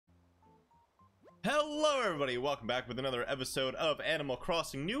Hello everybody, welcome back with another episode of Animal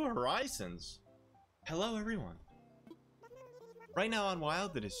Crossing New Horizons. Hello everyone. Right now on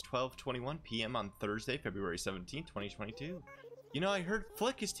Wild, it is 12:21 p.m. on Thursday, February 17th, 2022. You know, I heard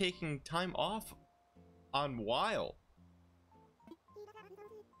Flick is taking time off on Wild.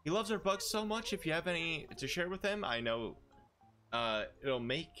 He loves our bugs so much. If you have any to share with him, I know it'll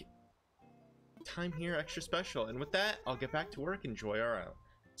make time here extra special. And with that, I'll get back to work. Enjoy our out.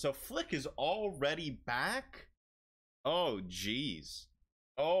 So Flick is already back? Oh, geez.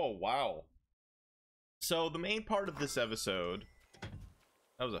 Oh, wow. So the main part of this episode,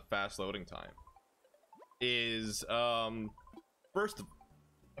 that was a fast loading time, is, first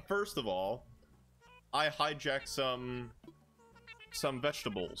of all, I hijacked some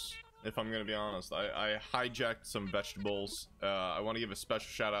vegetables, if I'm going to be honest. I hijacked some vegetables. I want to give a special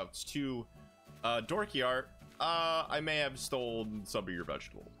shout out to Dorky Art. I may have stolen some of your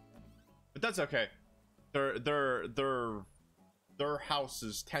vegetables, but that's okay. Their house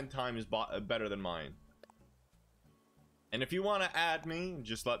is 10 times better than mine. And if you want to add me,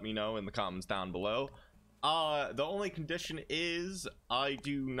 just let me know in the comments down below. The only condition is I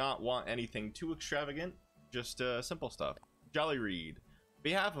do not want anything too extravagant, just simple stuff. Jolly Reed. On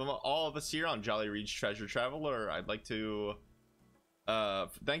behalf of all of us here on Jolly Reed's Treasure Traveler, I'd like to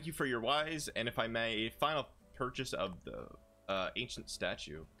thank you for your wise, and if I may, final purchase of the ancient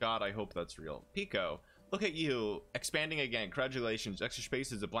statue. God, I hope that's real. Pico, look at you expanding again. Congratulations. Extra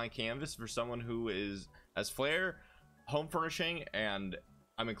space is a blank canvas for someone who has flair, home furnishing, and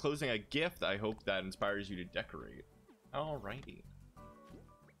I'm enclosing a gift. I hope that inspires you to decorate. Alrighty.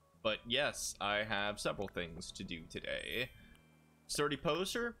 But yes, I have several things to do today. Sturdy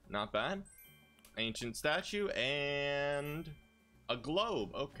poster, not bad. Ancient statue, and a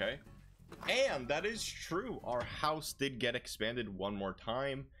globe. Okay. And that is true, our house did get expanded one more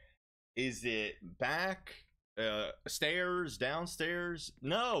time. Is it back, stairs, downstairs?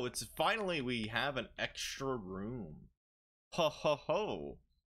 No, it's finally we have an extra room. Ho ho ho.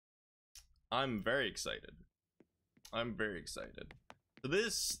 I'm very excited. I'm very excited. So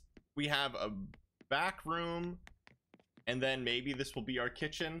this, we have a back room, and then maybe this will be our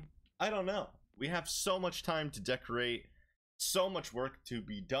kitchen. I don't know. We have so much time to decorate, so much work to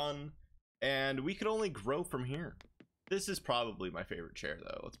be done, and we could only grow from here. This is probably my favorite chair,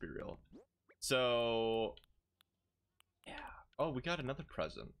 though. Let's be real. So, yeah. Oh, we got another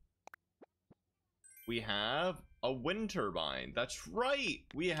present. We have a wind turbine. That's right.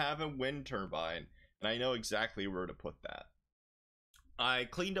 We have a wind turbine, and I know exactly where to put that. I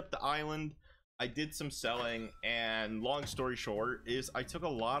cleaned up the island. I did some selling, and long story short is I took a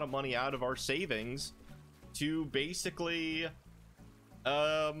lot of money out of our savings to basically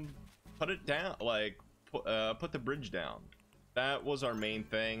put it down, like put the bridge down. That was our main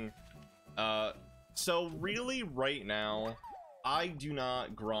thing. So really right now I do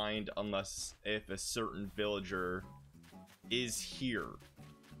not grind unless if a certain villager is here.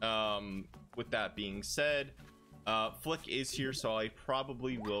 With that being said, Flick is here, so I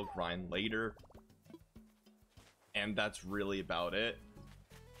probably will grind later, and that's really about it.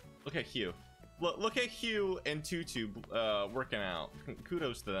 Look at Hugh. Look at Hugh and Tutu working out.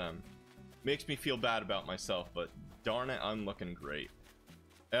 Kudos to them. Makes me feel bad about myself, but darn it, I'm looking great.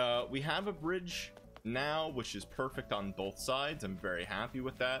 We have a bridge now, which is perfect on both sides. I'm very happy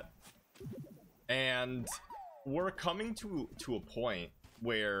with that. And we're coming to a point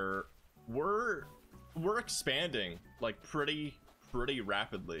where we're expanding like pretty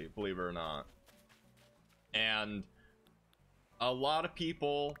rapidly, believe it or not. And a lot of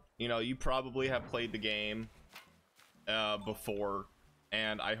people, you know, you probably have played the game before,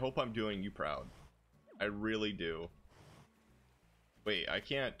 and I hope I'm doing you proud. I really do. Wait, I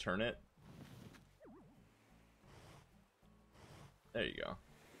can't turn it. There you go.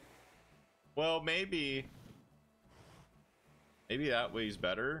 Well, maybe that way's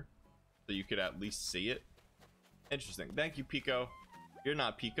better, so you could at least see it. Interesting. Thank you, Pico. You're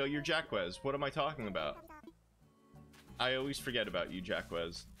not Pico, you're Jacquez. What am I talking about? I always forget about you,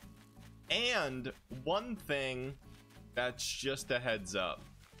 Jacquez. And one thing that's just a heads up.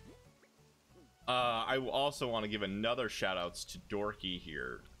 I also want to give another shout outs to Dorky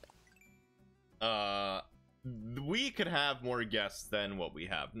here. We could have more guests than what we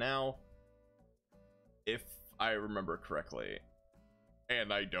have now, if I remember correctly.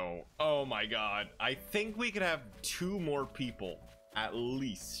 And I don't. Oh my god. I think we could have 2 more people at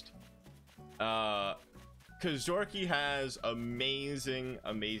least. Because Dorky has amazing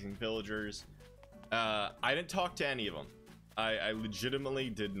villagers. I didn't talk to any of them. I legitimately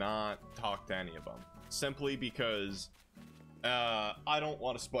did not talk to any of them, simply because I don't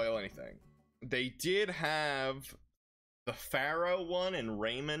want to spoil anything. They did have the Pharaoh one in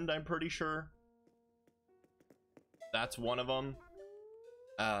Raymond, I'm pretty sure. That's one of them.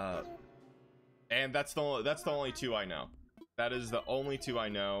 And that's the only two I know. That is the only two I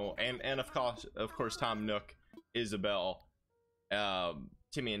know. And of course Tom Nook, Isabelle,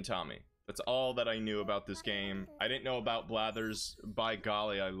 Timmy and Tommy. That's all that I knew about this game. I didn't know about Blathers. By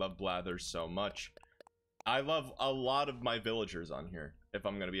golly, I love Blathers so much. I love a lot of my villagers on here, if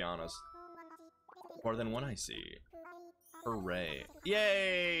I'm gonna be honest. More than one I see. Hooray.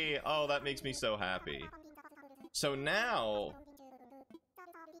 Yay! Oh, that makes me so happy. So now,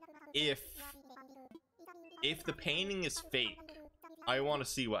 if the painting is fake, I want to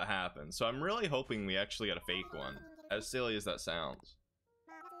see what happens. So I'm really hoping we actually get a fake one, as silly as that sounds.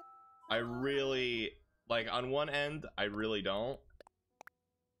 I really, like, on one end, I really don't.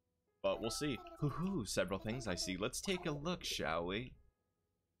 But we'll see. Hoo-hoo, several things I see. Let's take a look, shall we?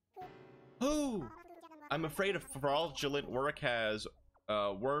 Ooh! I'm afraid a fraudulent work has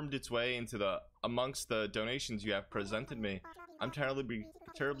wormed its way into amongst the donations you have presented me. I'm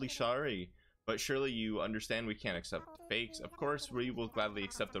terribly sorry, but surely you understand we can't accept fakes. Of course, we will gladly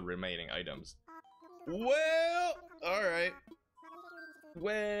accept the remaining items. Well, alright.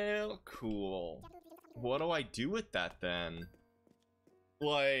 Well, cool. What do I do with that then?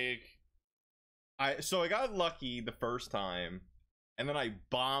 Like, so I got lucky the first time, and then I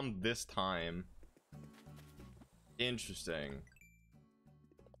bombed this time. Interesting.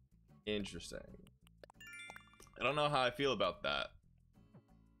 Interesting. I don't know how I feel about that.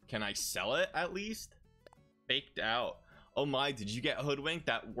 Can I sell it at least? Faked out. Oh my, did you get hoodwinked?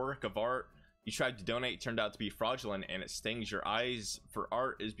 That work of art you tried to donate turned out to be fraudulent, and it stings. Your eyes for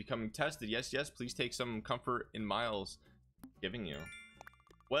art is becoming tested. Yes, yes, please take some comfort in Miles giving you.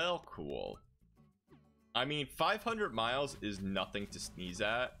 Well, cool. I mean, 500 miles is nothing to sneeze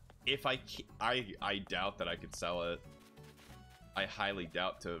at. If I doubt that I could sell it. I highly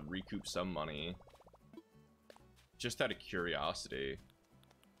doubt to recoup some money. Just out of curiosity.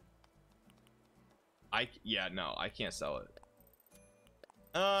 Yeah, no, I can't sell it.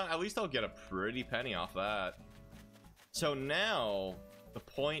 At least I'll get a pretty penny off that. So now, the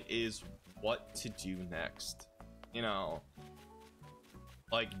point is what to do next. You know,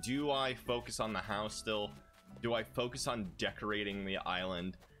 like, do I focus on the house still? Do I focus on decorating the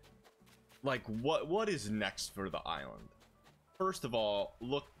island? Like, what is next for the island? First of all,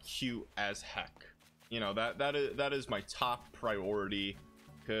 look cute as heck. You know, that is my top priority,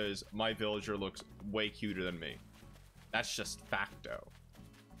 because my villager looks way cuter than me. That's just facto.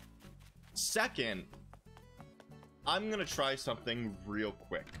 Second, I'm gonna try something real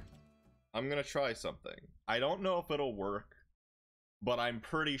quick. I'm gonna try something. I don't know if it'll work, but I'm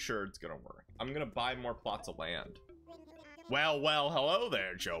pretty sure it's gonna work. I'm gonna buy more plots of land. Well, hello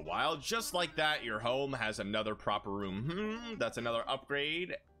there, Joe Wild. Just like that, your home has another proper room. That's another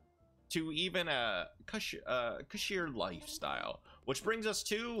upgrade to even a cushier lifestyle. Which brings us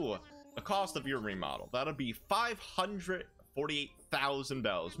to the cost of your remodel. That'll be 548,000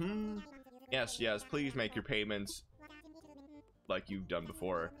 bells. Yes, yes, please make your payments like you've done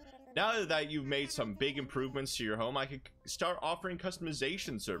before. Now that you've made some big improvements to your home, I could start offering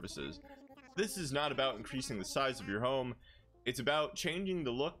customization services. This is not about increasing the size of your home. It's about changing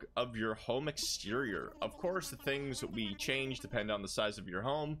the look of your home exterior. Of course, the things we change depend on the size of your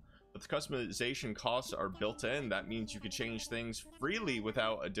home, but the customization costs are built in. That means you can change things freely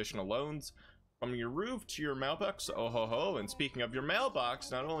without additional loans. From your roof to your mailbox, oh ho ho. And speaking of your mailbox,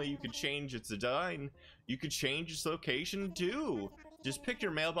 not only you could change its design, you could change its location too. Just pick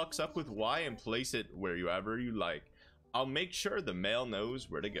your mailbox up with Y and place it wherever you like. I'll make sure the mail knows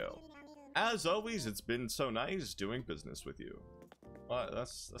where to go. As always, it's been so nice doing business with you. Well,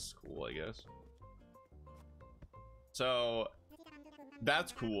 that's cool, I guess. So,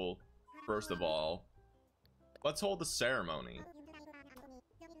 that's cool, first of all. Let's hold the ceremony.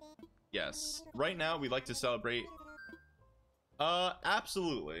 Yes. Right now, we like to celebrate.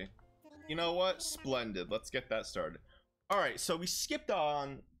 Absolutely. You know what? Splendid. Let's get that started. Alright, so we skipped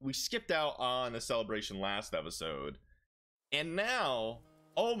out on a celebration last episode. And now,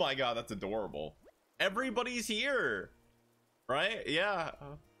 oh my god, that's adorable. Everybody's here. Right? Yeah.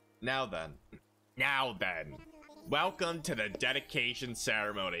 Now then. Welcome to the dedication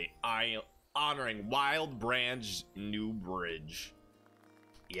ceremony. Honoring Wild Brand's new bridge.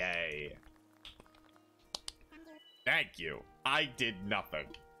 Yay. Thank you. I did nothing.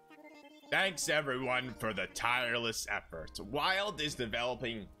 Thanks everyone for the tireless efforts. Wild is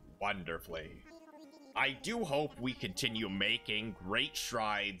developing wonderfully. I do hope we continue making great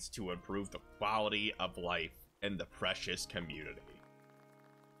strides to improve the quality of life in the precious community.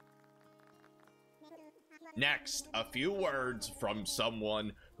 Next, a few words from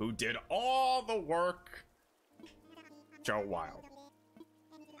someone who did all the work. Joe Wild.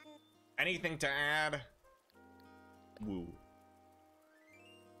 Anything to add? Woo.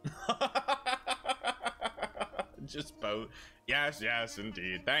 Just both. Yes, yes,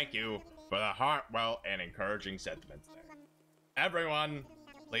 indeed. Thank you for the heartfelt and encouraging sentiments there. Everyone,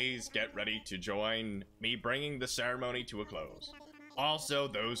 please get ready to join me bringing the ceremony to a close. Also,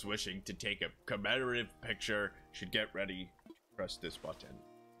 those wishing to take a commemorative picture should get ready to press this button.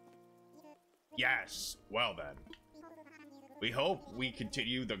 Yes, well then. We hope we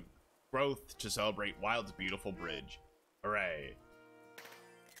continue the growth to celebrate Wild's beautiful bridge. Hooray.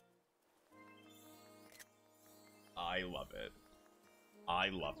 I love it. I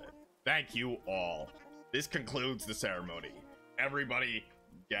love it. Thank you all. This concludes the ceremony. Everybody,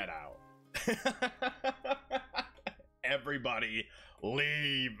 get out. Everybody,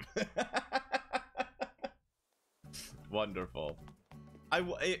 leave. Wonderful.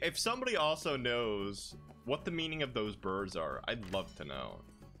 If somebody also knows what the meaning of those birds are, I'd love to know.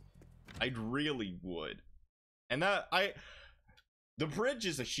 I really would. And the bridge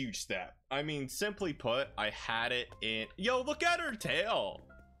is a huge step. I mean, simply put, I had it in... Yo, look at her tail.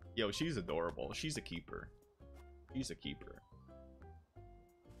 Yo, she's adorable. She's a keeper. She's a keeper.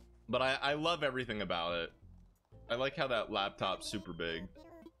 But I love everything about it. I like how that laptop's super big.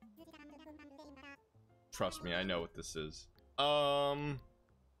 Trust me, I know what this is. Talk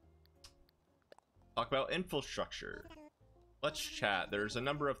about infrastructure. Let's chat. There's a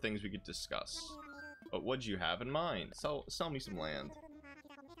number of things we could discuss. But what'd you have in mind? Sell me some land.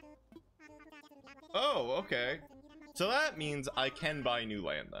 Oh, okay. So that means I can buy new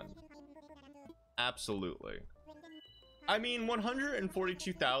land then. Absolutely. I mean,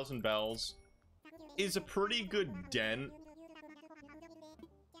 142,000 bells is a pretty good dent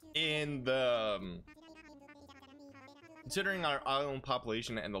in the... considering our island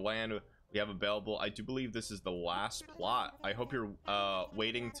population and the land we have available, I do believe this is the last plot. I hope you're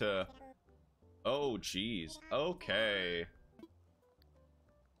waiting to... Oh, geez. Okay.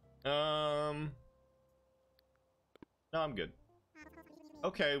 No, I'm good.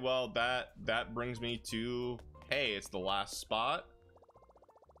 Okay, well, that brings me to... Hey, it's the last spot.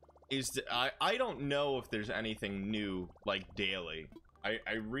 I don't know if there's anything new, like, daily.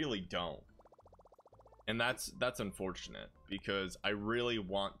 I really don't. And that's unfortunate, because I really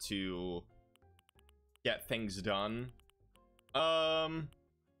want to get things done.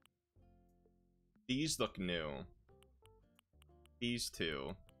 These look new. These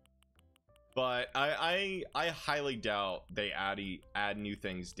two. But I highly doubt they add new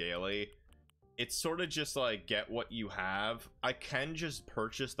things daily. It's sort of just like, get what you have. I can just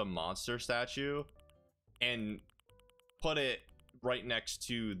purchase the monster statue and put it right next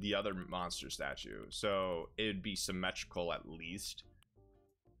to the other monster statue, so it'd be symmetrical at least.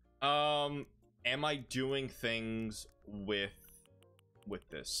 Am I doing things with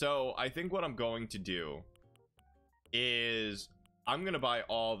this? So I think what I'm going to do is I'm gonna buy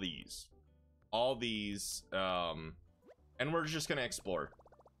all these, and we're just gonna explore.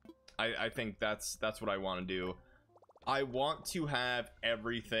 I think that's what I want to do. I want to have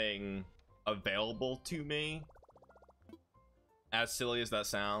everything available to me, as silly as that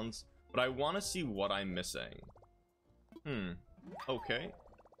sounds, but I want to see what I'm missing. Okay.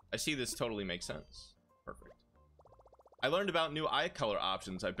 I see this totally makes sense. Perfect. I learned about new eye color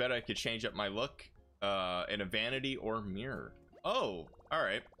options. I bet I could change up my look in a vanity or mirror. Oh, all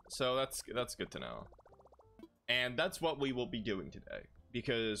right. So that's good to know. And that's what we will be doing today,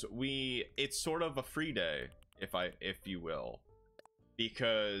 because it's sort of a free day, if you will,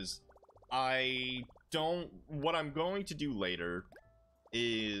 because what I'm going to do later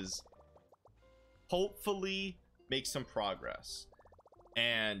is hopefully make some progress,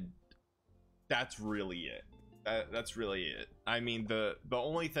 and that's really it. That's really it. I mean, the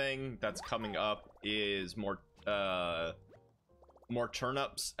only thing that's coming up is more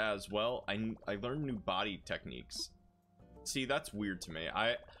turnips as well. I learned new body techniques. See, that's weird to me.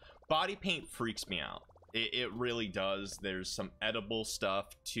 Body paint freaks me out. It really does. There's some edible stuff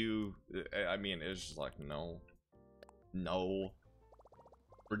too. I mean, it's just like, no.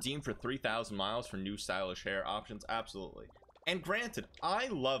 Redeem for 3,000 miles for new stylish hair options. Absolutely. And granted, I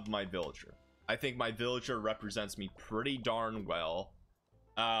love my villager. I think my villager represents me pretty darn well.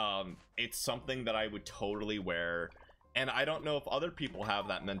 It's something that I would totally wear, and I don't know if other people have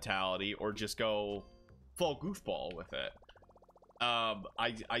that mentality or just go full goofball with it.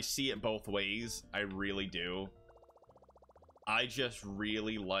 I see it both ways. I really do. I just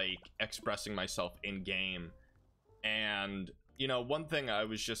really like expressing myself in game, and you know, one thing I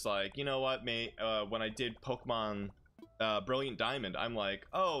was just like, you know what, mate, when I did Pokemon Brilliant Diamond, I'm like,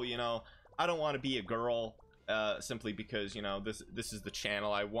 oh, you know, I don't want to be a girl simply because, you know, this is the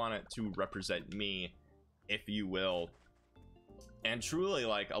channel. I want it to represent me, if you will. And truly,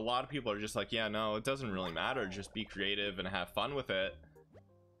 like, a lot of people are just like, yeah, no, it doesn't really matter, just be creative and have fun with it.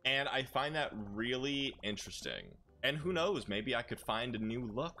 And I find that really interesting. And who knows, maybe I could find a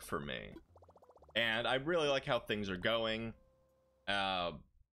new look for me. And I really like how things are going.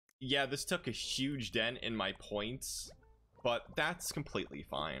 Yeah, this took a huge dent in my points, but that's completely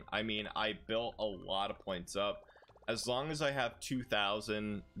fine. I mean, I built a lot of points up. As long as I have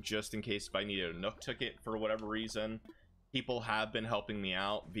 2,000, just in case if I needed a Nook ticket for whatever reason, people have been helping me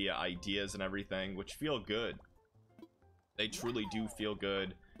out via ideas and everything, which feel good. They truly do feel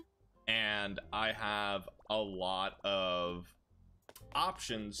good. And I have a lot of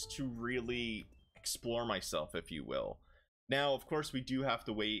options to really explore myself, if you will. Now, of course, we do have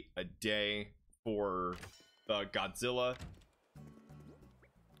to wait a day for the Godzilla.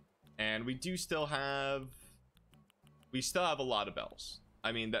 And we still have a lot of bells.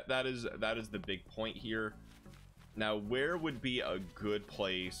 I mean, that is the big point here. Now, where would be a good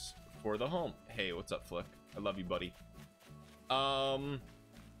place for the home? Hey, what's up, Flick? I love you, buddy.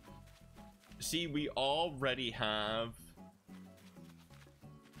 See, we already have...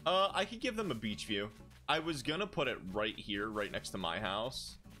 I could give them a beach view. I was gonna put it right here, right next to my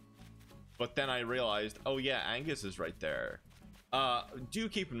house. But then I realized, oh yeah, Angus is right there. Do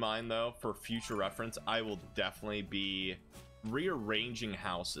keep in mind, though, for future reference, I will definitely be rearranging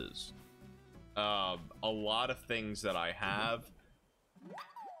houses. A lot of things that I have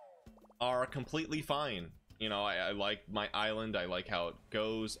are completely fine. You know, I like my island. I like how it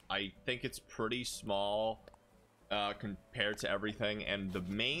goes. I think it's pretty small compared to everything. And the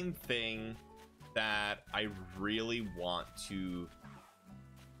main thing that I really want to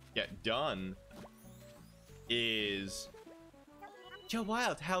get done is... Joe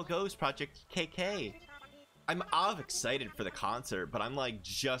Wild, how goes Project KK? I'm all excited for the concert, but I'm like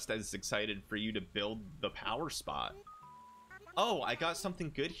just as excited for you to build the power spot. Oh, I got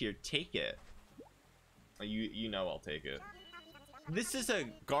something good here. Take it. You know I'll take it. This is a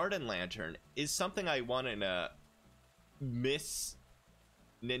garden lantern. Is something I won in a Miss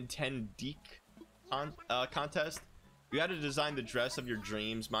Nintendique contest. You had to design the dress of your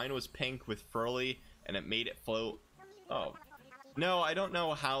dreams. Mine was pink with furly, and it made it float. Oh. No, I don't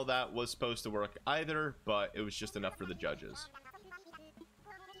know how that was supposed to work either, but it was just enough for the judges.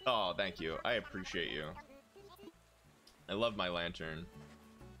 Oh, thank you. I appreciate you. I love my lantern.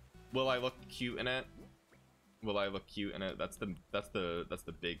 Will I look cute in it? Will I look cute in it? That's the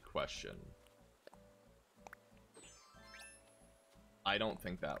big question. I don't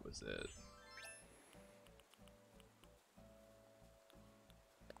think that was it.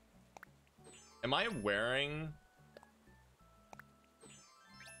 Am I wearing...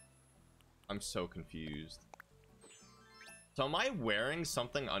 I'm so confused. So am I wearing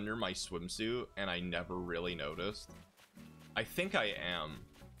something under my swimsuit and I never really noticed? I think I am,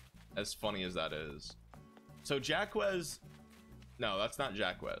 as funny as that is. So Jacquez, no, that's not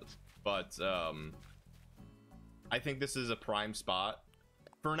Jacquez, but I think this is a prime spot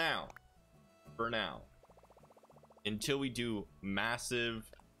for now. Until we do massive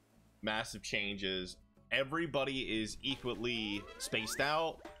changes, everybody is equally spaced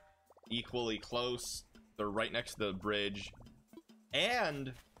out, equally close. They're right next to the bridge,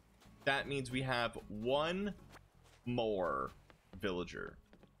 and that means we have one more villager.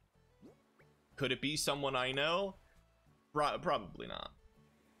 Could it be someone I know? Probably not.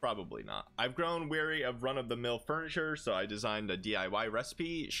 Probably not. I've grown weary of run-of-the-mill furniture, so I designed a DIY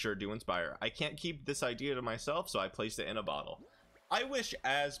recipe. Sure do inspire. I can't keep this idea to myself, so I placed it in a bottle. I wish,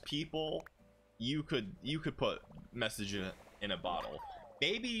 as people, you could put message in a bottle.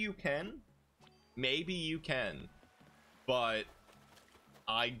 Maybe you can, but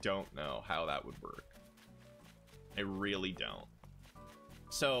I don't know how that would work. I really don't.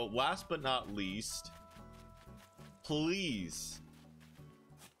 So last but not least, please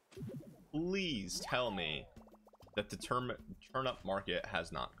tell me that the turnip market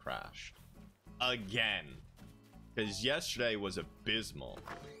has not crashed again, because yesterday was abysmal.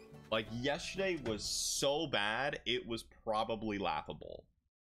 Like, yesterday was so bad, it was probably laughable.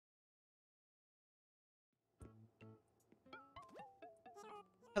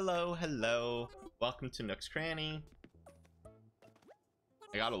 Hello. Welcome to Nook's Cranny.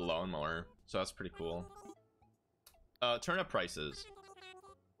 I got a lawnmower, so that's pretty cool. Turnip prices.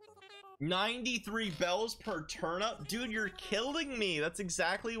 93 bells per turnip? Dude, you're killing me. That's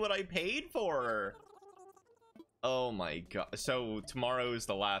exactly what I paid for. Oh my god. So tomorrow is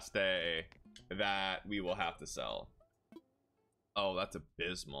the last day that we will have to sell. Oh, that's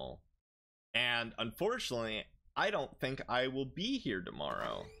abysmal. And unfortunately, I don't think I will be here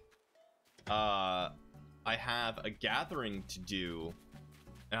tomorrow. I have a gathering to do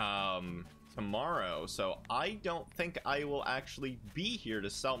tomorrow, so I don't think I will actually be here to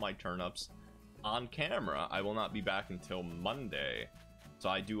sell my turnips on camera. I will not be back until Monday, so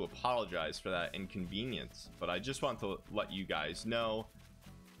I do apologize for that inconvenience, but I just want to let you guys know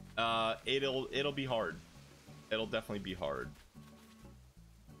it'll be hard. It'll definitely be hard.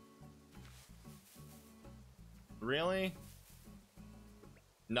 Really?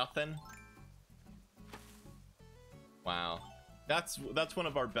 Nothing? Wow. That's one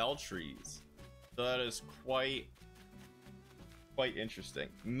of our bell trees. So that is quite interesting.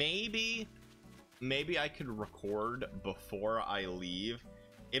 Maybe I could record before I leave.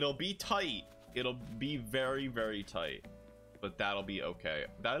 It'll be tight. It'll be very, very tight. But that'll be okay.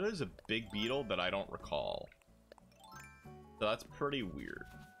 That is a big beetle that I don't recall. So that's pretty weird.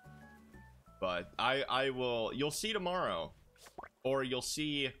 But I will, you'll see tomorrow. Or you'll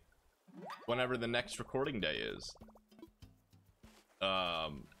see whenever the next recording day is.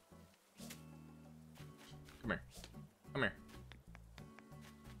 Come here. Come here.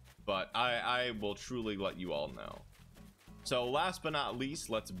 But I will truly let you all know. So last but not least,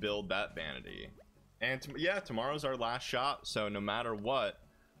 let's build that vanity. And yeah, tomorrow's our last shot. So no matter what,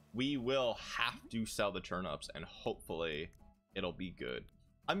 we will have to sell the turnips, and hopefully it'll be good.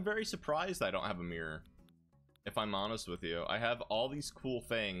 I'm very surprised I don't have a mirror, if I'm honest with you. I have all these cool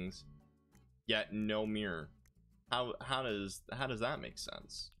things, yet no mirror. How does that make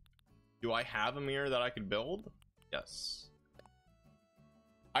sense? Do I have a mirror that I could build? Yes.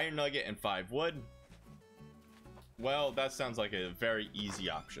 Iron nugget and 5 wood. Well, that sounds like a very easy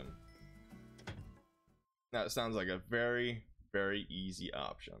option. That sounds like a very, very easy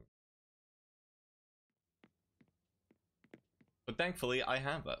option. But thankfully, I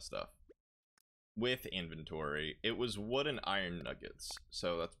have that stuff with inventory. It was wood and iron nuggets,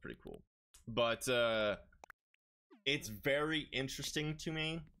 so that's pretty cool. But it's very interesting to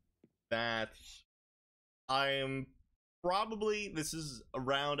me that I am probably, this is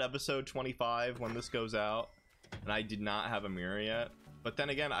around episode 25 when this goes out, and I did not have a mirror yet. But then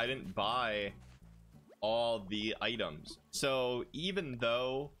again, I didn't buy all the items. So even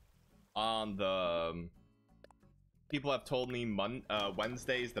though on the people have told me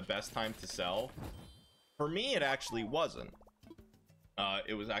Wednesday is the best time to sell, for me it actually wasn't.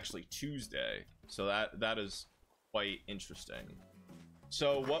 It was actually Tuesday, so that is quite interesting.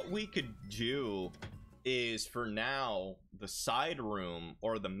 So what we could do is, for now, the side room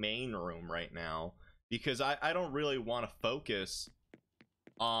or the main room right now, because I don't really want to focus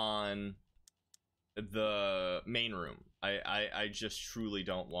on the main room. I just truly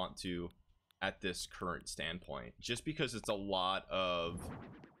don't want to at this current standpoint, just because it's a lot of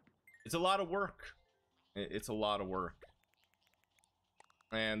work. It's a lot of work.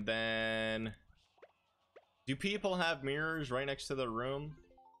 And then, do people have mirrors right next to their room?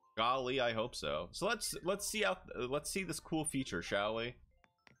 Golly, I hope so. So let's see this cool feature, shall we?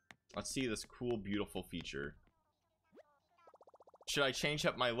 Let's see this cool, beautiful feature. Should I change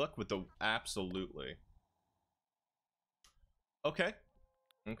up my look with the... Absolutely. Okay.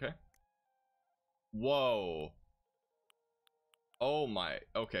 Okay. Whoa. Oh my.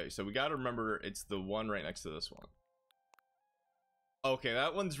 Okay, so we gotta remember it's the one right next to this one. Okay,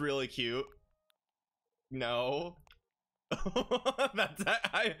 that one's really cute. No. I've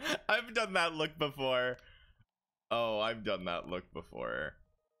done that look before. Oh, I've done that look before.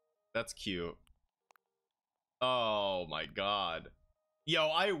 That's cute. Oh my god. Yo,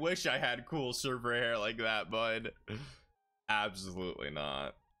 I wish I had cool server hair like that, bud. Absolutely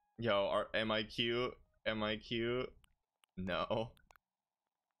not. Yo, am I cute? Am I cute? No.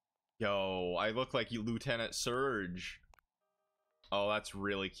 Yo, I look like Lieutenant Surge. Oh, that's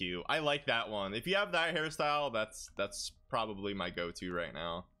really cute. I like that one. If you have that hairstyle, that's probably my go-to right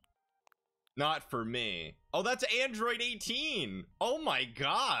now. Not for me. Oh, that's Android 18. Oh my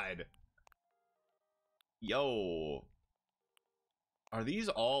god. Yo. Are these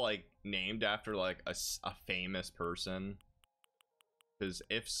all like named after like a famous person? Because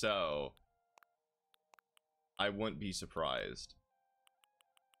if so, I wouldn't be surprised.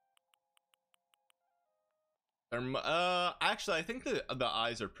 Actually, I think the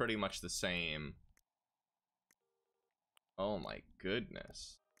eyes are pretty much the same. Oh my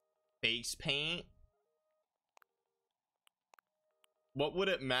goodness. Face paint? What would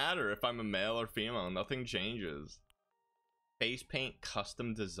it matter if I'm a male or female? Nothing changes. Face paint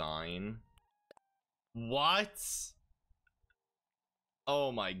custom design. What?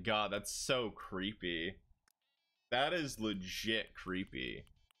 Oh my god, that's so creepy. That is legit creepy.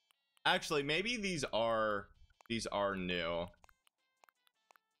 Actually, maybe these are new,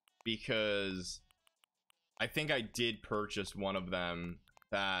 because I think I did purchase one of them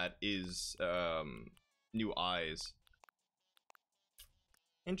that is new eyes.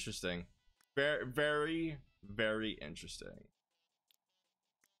 Interesting. Very, very, very interesting.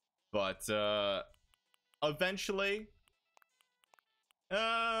 But eventually,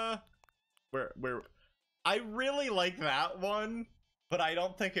 where I really like that one, but I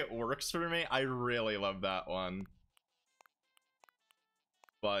don't think it works for me. I really love that one,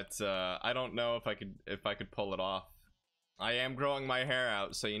 but I don't know if I could pull it off. I am growing my hair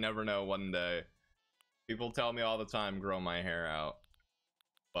out, so you never know. One day, people tell me all the time, grow my hair out,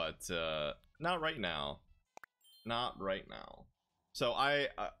 but not right now. Not right now. So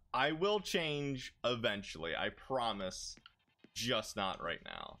I will change eventually. I promise. Just not right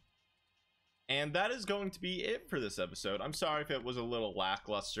now. And that is going to be it for this episode. I'm sorry if it was a little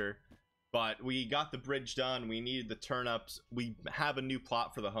lackluster, but we got the bridge done. We needed the turnips. We have a new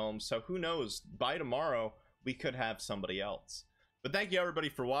plot for the home, so who knows? By tomorrow, we could have somebody else. But thank you everybody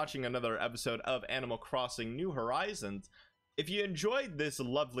for watching another episode of Animal Crossing New Horizons. If you enjoyed this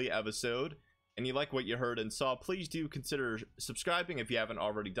lovely episode and you like what you heard and saw, please do consider subscribing if you haven't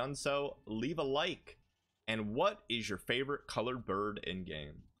already done so. Leave a like. And what is your favorite colored bird in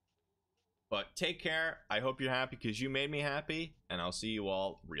game? But take care. I hope you're happy because you made me happy, and I'll see you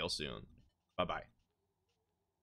all real soon. Bye-bye.